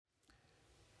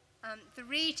The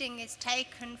reading is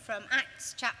taken from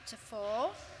Acts chapter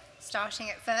 4, starting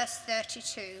at verse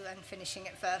 32 and finishing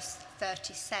at verse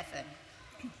 37.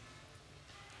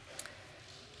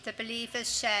 The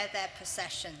believers share their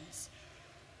possessions.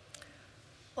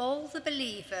 All the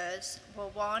believers were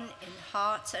one in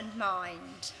heart and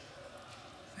mind.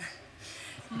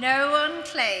 No one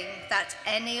claimed that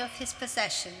any of his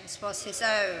possessions was his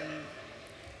own,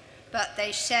 but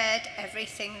they shared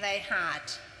everything they had.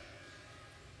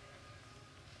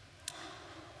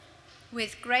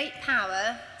 With great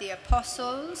power, the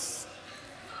apostles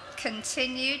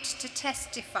continued to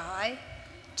testify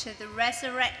to the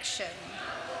resurrection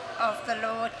of the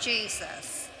Lord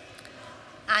Jesus,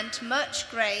 and much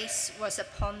grace was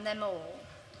upon them all.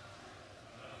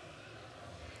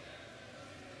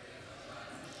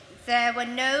 There were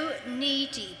no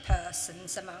needy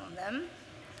persons among them,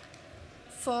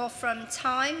 for from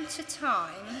time to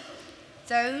time,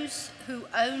 those who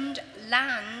owned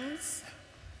lands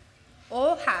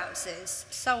or houses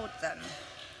sold them,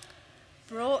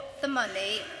 brought the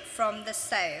money from the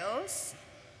sales,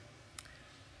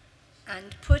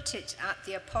 and put it at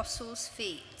the apostles'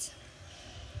 feet,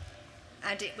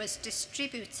 and it was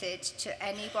distributed to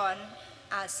anyone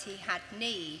as he had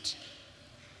need.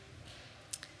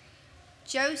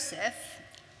 Joseph,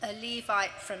 a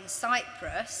Levite from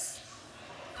Cyprus,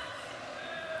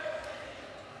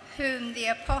 whom the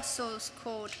apostles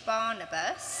called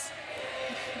Barnabas,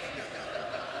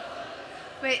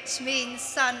 which means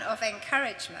son of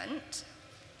encouragement,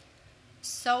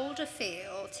 sold a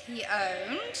field he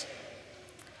owned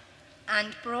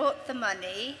and brought the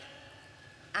money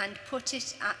and put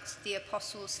it at the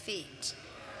apostles' feet.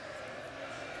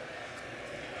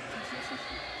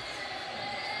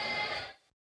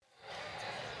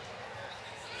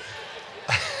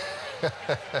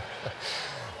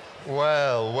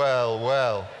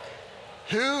 Well.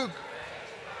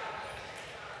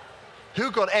 Who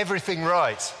got everything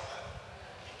right?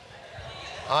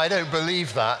 I don't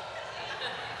believe that.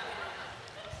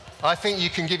 I think you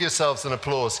can give yourselves an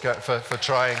applause for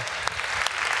trying.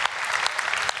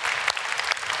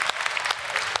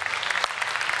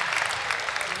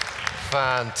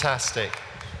 Fantastic.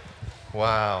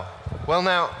 Wow. Well,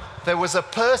 now, there was a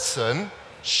person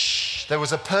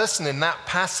in that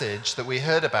passage that we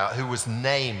heard about who was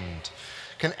named.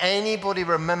 Can anybody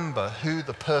remember who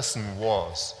the person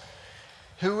was?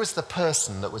 Who was the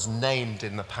person that was named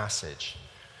in the passage?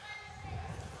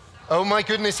 Oh my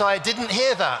goodness, I didn't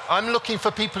hear that. I'm looking for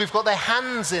people who've got their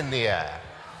hands in the air.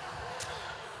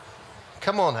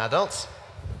 Come on, adults.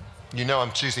 You know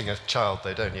I'm choosing a child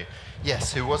though, don't you?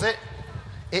 Yes, who was it?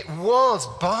 It was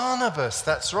Barnabas,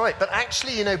 that's right. But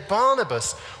actually, you know,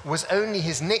 Barnabas was only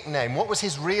his nickname. What was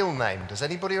his real name? Does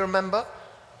anybody remember?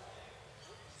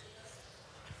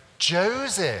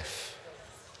 Joseph.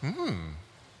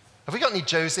 Have we got any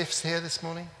Josephs here this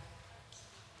morning?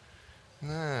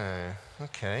 No.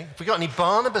 Okay. Have we got any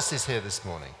Barnabases here this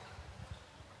morning?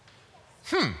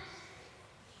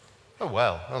 Oh,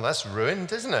 well, that's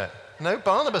ruined, isn't it? No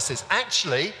Barnabases.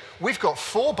 Actually, we've got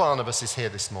 4 Barnabases here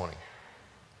this morning.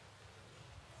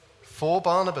 4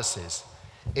 Barnabases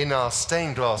in our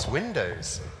stained glass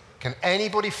windows. Can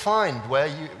anybody find where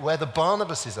the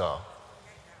Barnabases are?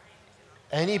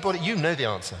 Anybody? You know the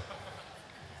answer.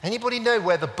 Anybody know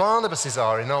where the Barnabases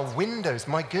are in our windows?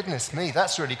 My goodness me,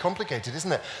 that's really complicated,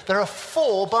 isn't it? There are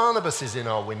 4 Barnabases in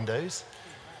our windows.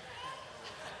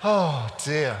 Oh,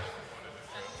 dear.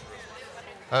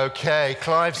 Okay,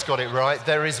 Clive's got it right.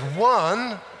 There's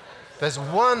one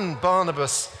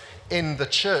Barnabas in the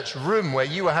church room where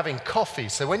you were having coffee.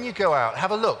 So when you go out,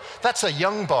 have a look. That's a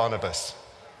young Barnabas.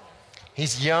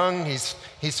 He's young,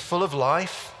 he's full of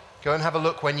life. Go and have a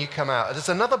look when you come out. There's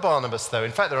another Barnabas, though. In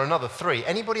fact, there are another 3.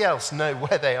 Anybody else know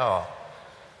where they are?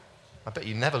 I bet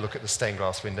you never look at the stained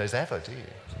glass windows ever, do you?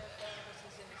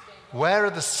 Where are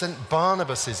the St.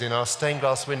 Barnabases in our stained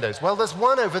glass windows? Well, there's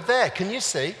one over there. Can you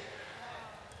see?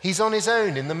 He's on his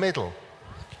own in the middle.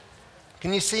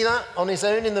 Can you see that? On his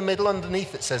own in the middle,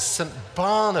 underneath it says St.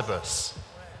 Barnabas.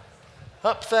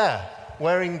 Up there,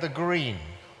 wearing the green.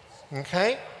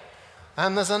 Okay?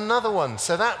 And there's another one.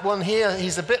 So that one here,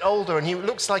 he's a bit older and he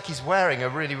looks like he's wearing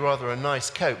rather a nice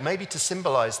coat, maybe to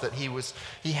symbolize that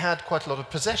he had quite a lot of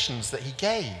possessions that he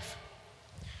gave.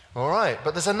 All right,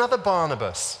 but there's another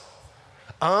Barnabas.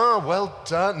 Ah, well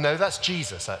done. No, that's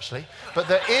Jesus, actually. But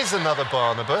there is another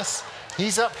Barnabas.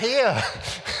 He's up here.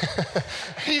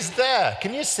 He's there.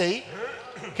 Can you see?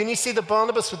 Can you see the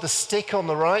Barnabas with the stick on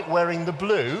the right, wearing the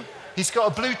blue? He's got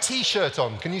a blue T-shirt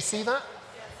on. Can you see that?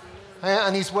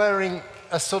 And he's wearing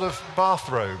a sort of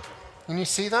bathrobe. Can you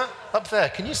see that? Up there.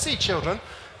 Can you see, children?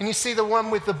 And you see the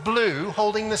one with the blue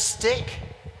holding the stick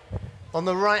on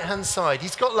the right-hand side.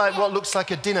 He's got like what looks like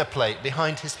a dinner plate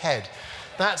behind his head.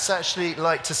 That's actually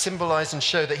like to symbolize and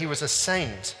show that he was a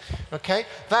saint. Okay?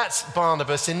 That's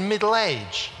Barnabas in middle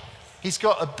age. He's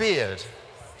got a beard.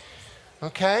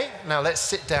 Okay? Now let's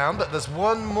sit down, but there's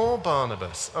one more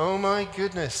Barnabas. Oh my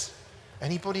goodness.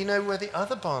 Anybody know where the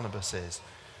other Barnabas is?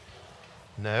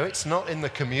 No, it's not in the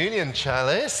communion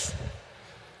chalice.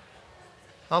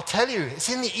 I'll tell you, it's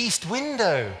in the east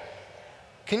window.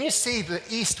 Can you see the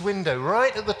east window?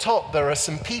 Right at the top, there are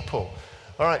some people.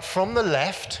 All right, from the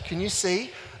left, can you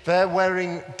see? They're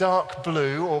wearing dark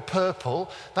blue or purple.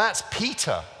 That's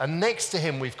Peter. And next to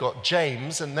him, we've got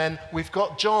James, and then we've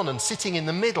got John. And sitting in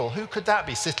the middle, who could that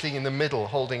be sitting in the middle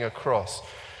holding a cross?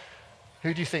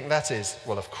 Who do you think that is?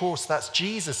 Well, of course, that's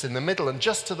Jesus in the middle. And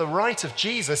just to the right of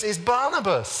Jesus is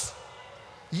Barnabas.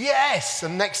 Yes,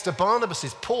 and next to Barnabas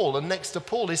is Paul, and next to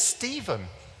Paul is Stephen.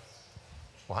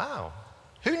 Wow.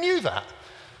 Who knew that?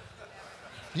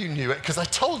 You knew it because I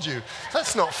told you.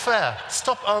 That's not fair.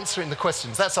 Stop answering the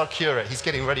questions. That's our curate. He's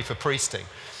getting ready for priesting.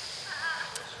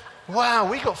 Wow,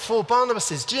 we got 4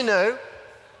 Barnabases. Do you know,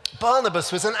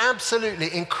 Barnabas was an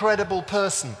absolutely incredible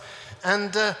person.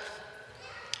 And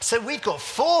so we've got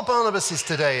 4 Barnabases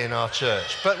today in our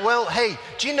church. But, well, hey,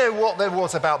 do you know what there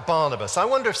was about Barnabas? I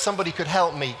wonder if somebody could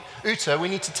help me. Uta, we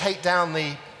need to take down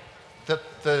the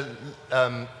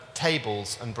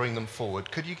tables and bring them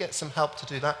forward. Could you get some help to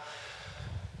do that?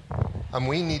 And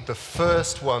we need the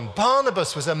first one.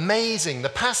 Barnabas was amazing. The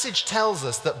passage tells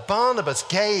us that Barnabas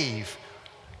gave.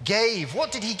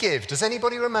 What did he give? Does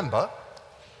anybody remember?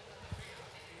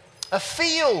 A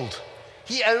field.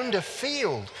 He owned a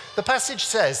field. The passage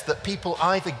says that people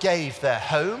either gave their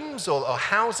homes or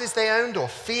houses they owned or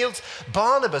fields.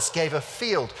 Barnabas gave a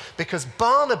field because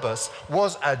Barnabas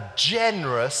was a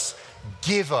generous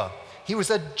giver. He was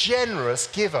a generous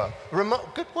giver.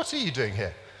 What are you doing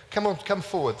here? Come on, come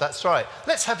forward. That's right.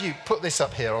 Let's have you put this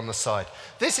up here on the side.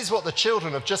 This is what the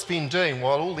children have just been doing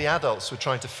while all the adults were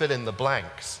trying to fill in the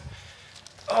blanks.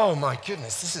 Oh my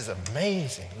goodness, this is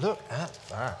amazing. Look at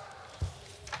that.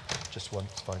 Just one,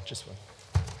 it's fine, just one.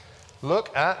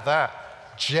 Look at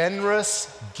that.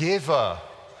 Generous giver.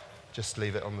 Just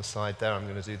leave it on the side there. I'm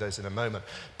going to do those in a moment.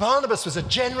 Barnabas was a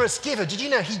generous giver. Did you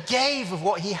know he gave of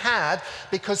what he had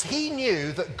because he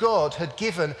knew that God had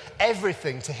given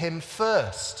everything to him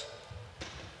first?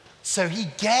 So he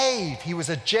gave. He was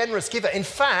a generous giver. In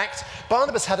fact,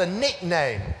 Barnabas had a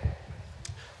nickname.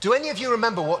 Do any of you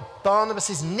remember what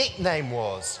Barnabas' nickname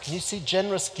was? Can you see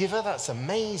generous giver? That's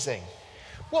amazing.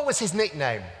 What was his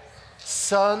nickname?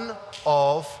 Son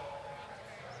of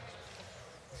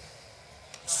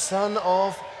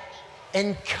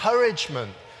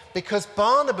encouragement, because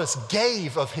Barnabas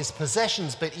gave of his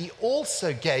possessions, but he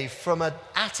also gave from an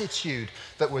attitude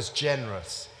that was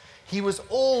generous. He was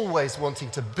always wanting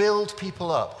to build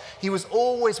people up. He was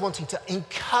always wanting to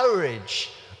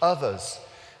encourage others.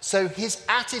 So his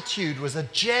attitude was a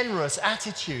generous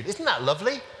attitude. Isn't that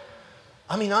lovely?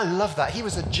 I mean, I love that. He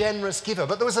was a generous giver.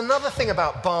 But there was another thing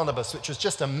about Barnabas which was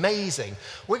just amazing.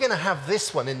 We're going to have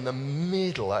this one in the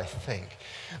middle, I think.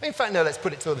 In fact, no, let's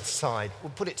put it to the side.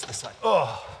 We'll put it to the side.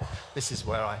 Oh, this is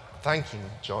where thank you,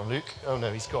 Jean-Luc. Oh,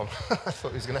 no, he's gone. I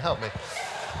thought he was going to help me.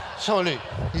 Jean-Luc,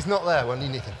 he's not there when you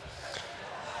need him.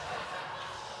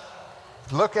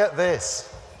 Look at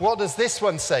this. What does this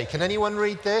one say? Can anyone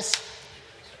read this?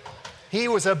 He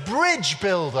was a bridge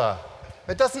builder.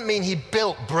 It doesn't mean he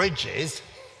built bridges.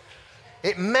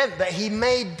 It meant that he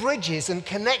made bridges and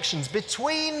connections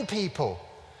between people.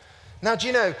 Now, do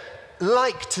you know,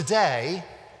 like today,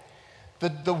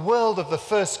 the world of the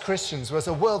first Christians was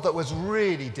a world that was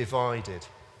really divided.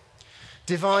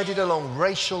 Divided along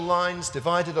racial lines,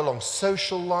 divided along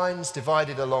social lines,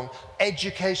 divided along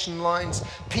education lines.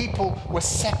 People were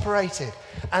separated.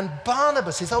 And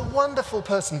Barnabas is a wonderful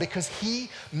person because he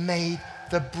made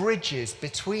the bridges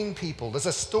between people. There's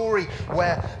a story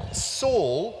where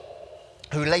Saul,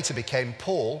 who later became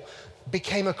Paul,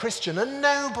 became a Christian, and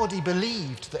nobody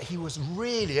believed that he was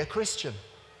really a Christian.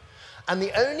 And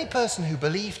the only person who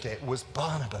believed it was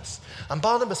Barnabas. And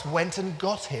Barnabas went and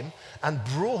got him and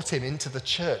brought him into the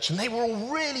church. And they were all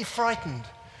really frightened.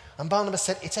 And Barnabas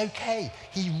said, it's okay.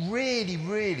 He really,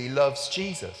 really loves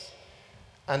Jesus.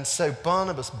 And so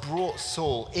Barnabas brought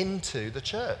Saul into the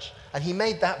church. And he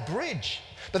made that bridge.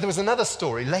 But there was another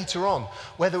story later on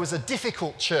where there was a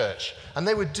difficult church. And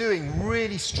they were doing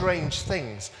really strange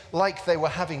things, like they were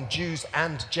having Jews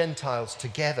and Gentiles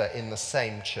together in the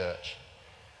same church.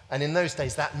 And in those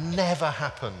days, that never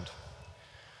happened.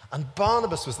 And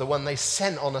Barnabas was the one they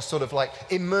sent on a sort of like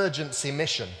emergency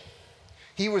mission.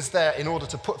 He was there in order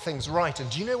to put things right. And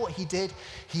do you know what he did?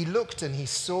 He looked and he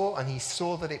saw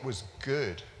that it was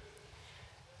good.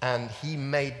 And he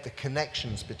made the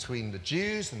connections between the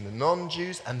Jews and the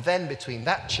non-Jews, and then between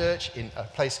that church in a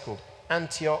place called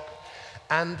Antioch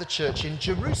and the church in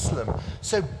Jerusalem.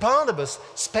 So Barnabas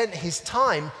spent his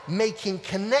time making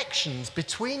connections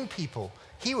between people.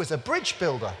 He was a bridge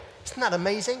builder. Isn't that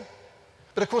amazing?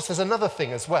 But of course, there's another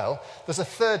thing as well. There's a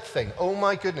third thing. Oh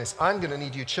my goodness, I'm going to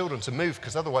need you children to move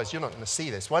because otherwise you're not going to see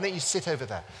this. Why don't you sit over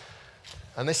there?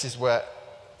 And this is where,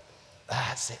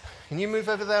 that's it. Can you move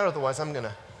over there? Otherwise I'm going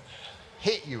to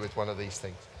hit you with one of these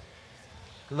things.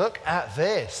 Look at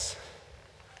this.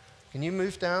 Can you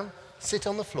move down? Sit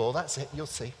on the floor. That's it. You'll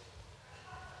see.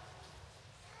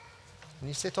 Can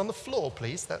you sit on the floor,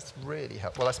 please? That's really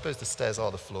helpful. Well, I suppose the stairs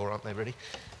are the floor, aren't they, really?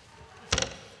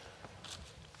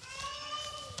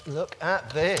 Look at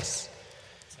this.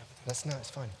 No,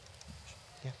 it's fine.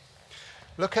 Yeah.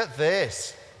 Look at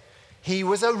this. He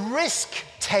was a risk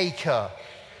taker.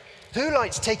 Who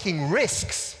likes taking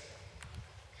risks?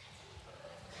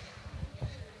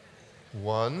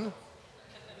 1,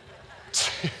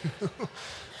 2,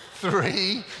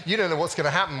 3. You don't know what's going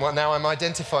to happen now I'm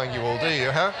identifying you all, do you,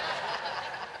 huh?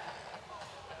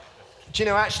 Do you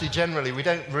know, actually, generally, we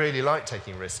don't really like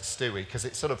taking risks, do we? Because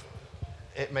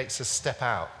it makes us step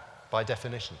out, by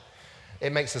definition.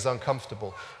 It makes us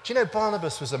uncomfortable. Do you know,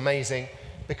 Barnabas was amazing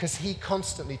because he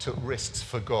constantly took risks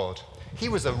for God. He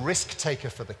was a risk taker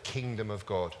for the kingdom of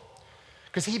God.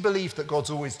 Because he believed that God's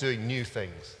always doing new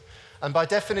things. And by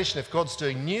definition, if God's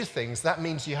doing new things, that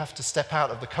means you have to step out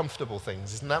of the comfortable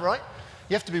things. Isn't that right?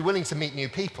 You have to be willing to meet new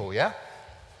people, yeah?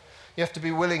 You have to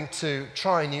be willing to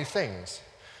try new things.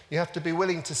 You have to be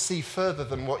willing to see further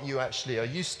than what you actually are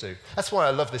used to. That's why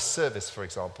I love this service, for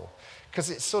example,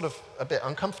 because it's sort of a bit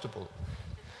uncomfortable,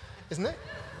 isn't it?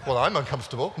 Well, I'm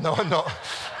uncomfortable. No, I'm not.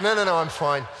 No, I'm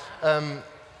fine.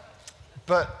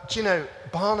 But, do you know,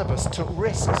 Barnabas took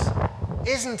risks.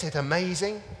 Isn't it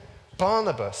amazing?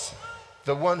 Barnabas,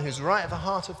 the one who's right at the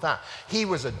heart of that, he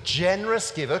was a generous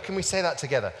giver. Can we say that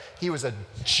together? He was a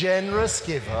generous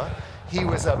giver. He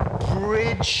was a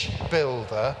bridge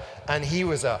builder. And he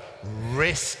was a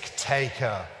risk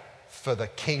taker for the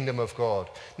kingdom of God.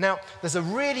 Now, there's a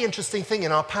really interesting thing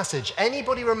in our passage.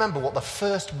 Anybody remember what the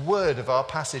first word of our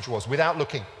passage was without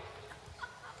looking?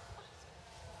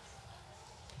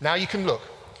 Now you can look.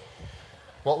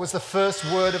 What was the first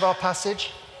word of our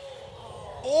passage?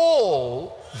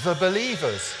 All the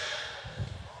believers.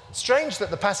 Strange that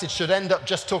the passage should end up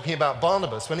just talking about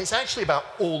Barnabas when it's actually about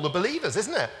all the believers,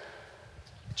 isn't it?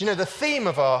 Do you know, the theme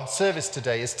of our service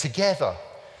today is together.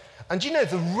 And do you know,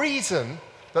 the reason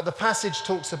that the passage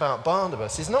talks about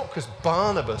Barnabas is not because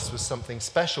Barnabas was something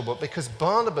special, but because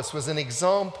Barnabas was an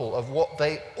example of what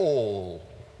they all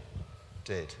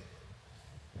did.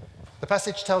 The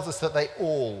passage tells us that they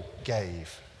all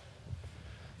gave.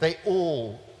 They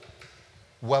all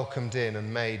welcomed in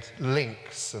and made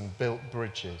links and built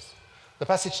bridges. The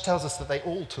passage tells us that they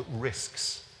all took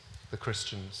risks, the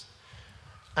Christians.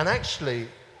 And actually,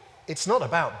 it's not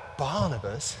about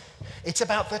Barnabas, it's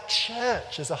about the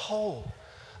church as a whole.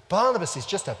 Barnabas is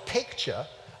just a picture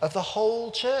of the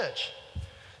whole church.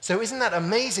 So isn't that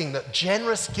amazing that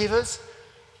generous givers,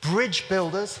 bridge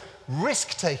builders,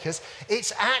 risk takers,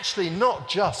 it's actually not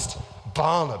just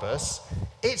Barnabas,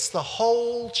 it's the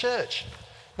whole church.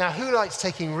 Now, who likes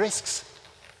taking risks?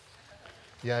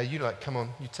 Yeah, you like, come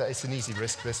on, it's an easy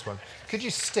risk, this one. Could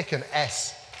you stick an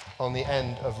S on the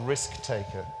end of risk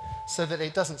taker so that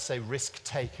it doesn't say risk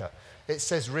taker, it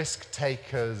says risk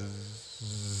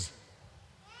takers.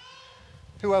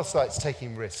 Who else likes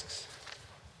taking risks?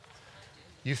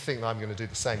 You think I'm going to do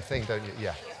the same thing, don't you?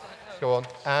 Yeah. Go on.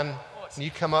 Anne,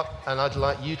 you come up and I'd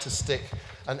like you to stick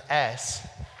an S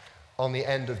on the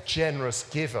end of generous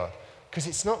giver, because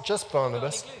it's not just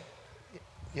Barnabas.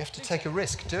 You have to take a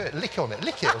risk. Do it. Lick on it.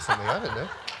 Lick it or something. I don't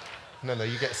know. No,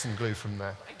 you get some glue from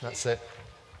there. That's it.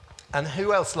 And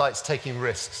who else likes taking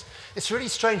risks? It's really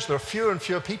strange. There are fewer and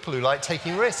fewer people who like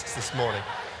taking risks this morning.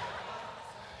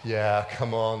 Yeah,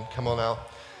 come on, Al.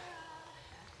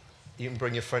 You can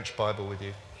bring your French Bible with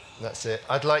you. That's it.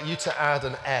 I'd like you to add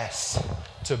an S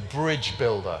to bridge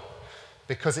builder,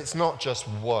 because it's not just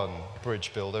one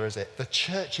bridge builder, is it? The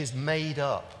church is made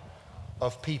up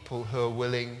of people who are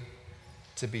willing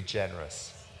to be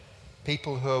generous,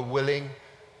 people who are willing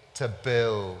to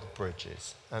build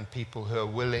bridges, and people who are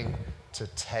willing to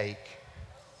take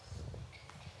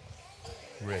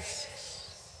risks.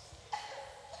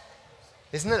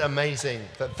 Isn't it amazing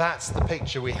that that's the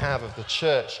picture we have of the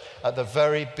church at the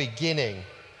very beginning?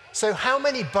 So how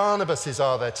many Barnabases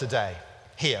are there today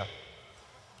here?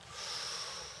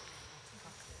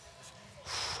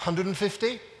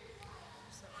 150?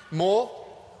 More?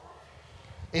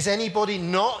 Is anybody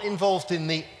not involved in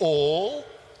the all?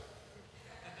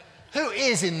 Who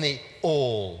is in the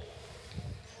all?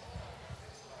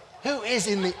 Who is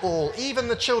in the all? Even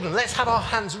the children. Let's have our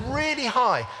hands really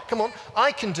high. Come on,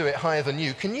 I can do it higher than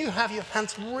you. Can you have your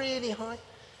hands really high?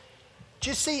 Do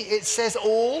you see it says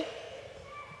all?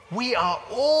 We are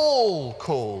all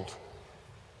called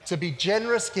to be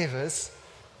generous givers,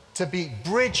 to be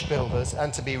bridge builders,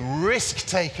 and to be risk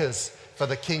takers for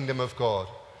the kingdom of God.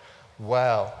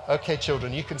 Well, okay,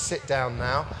 children, you can sit down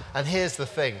now. And here's the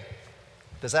thing.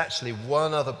 There's actually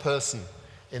one other person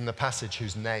in the passage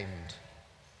who's named.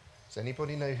 Does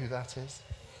anybody know who that is?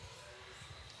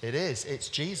 It is. It's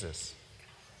Jesus.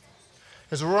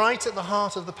 Because right at the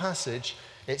heart of the passage,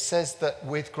 it says that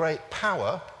with great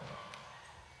power,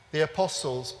 the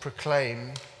apostles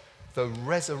proclaim the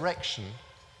resurrection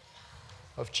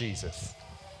of Jesus.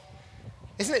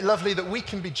 Isn't it lovely that we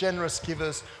can be generous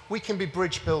givers, we can be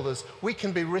bridge builders, we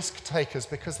can be risk takers,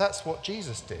 because that's what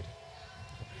Jesus did.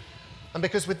 And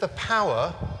because with the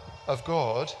power of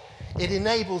God, it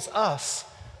enables us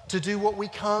to do what we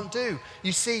can't do.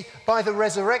 You see, by the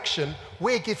resurrection,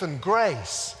 we're given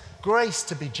grace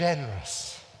to be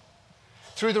generous.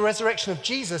 Through the resurrection of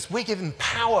Jesus, we're given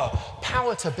power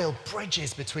to build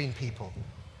bridges between people.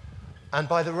 And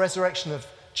by the resurrection of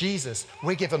Jesus,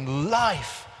 we're given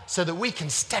life so that we can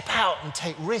step out and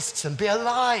take risks and be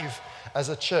alive as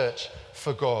a church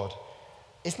for God.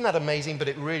 Isn't that amazing? But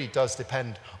it really does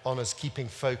depend on us keeping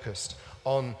focused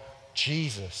on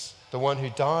Jesus, the one who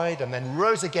died and then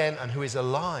rose again and who is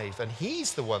alive. And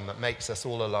he's the one that makes us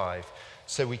all alive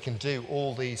so we can do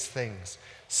all these things.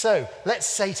 So let's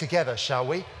say together, shall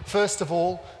we? First of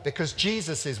all, because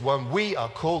Jesus is one, we are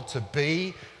called to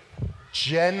be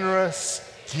generous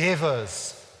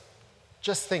givers.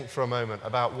 Just think for a moment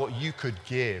about what you could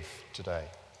give today.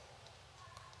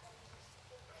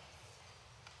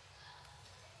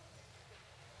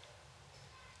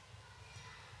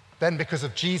 Then because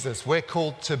of Jesus, we're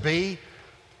called to be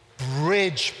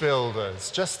bridge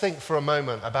builders. Just think for a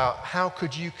moment about how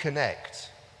could you connect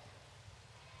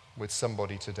with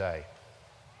somebody today?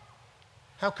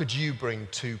 How could you bring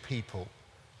two people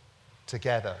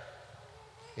together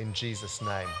in Jesus'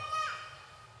 name?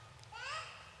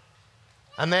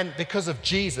 And then because of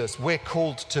Jesus, we're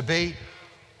called to be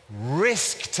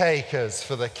risk takers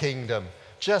for the kingdom.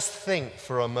 Just think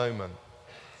for a moment.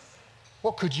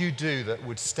 What could you do that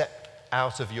would step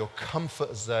out of your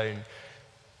comfort zone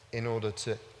in order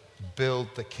to build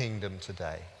the kingdom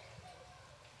today?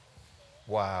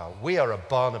 Wow, we are a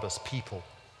Barnabas people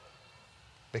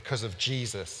because of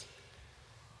Jesus.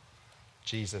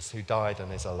 Jesus who died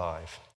and is alive.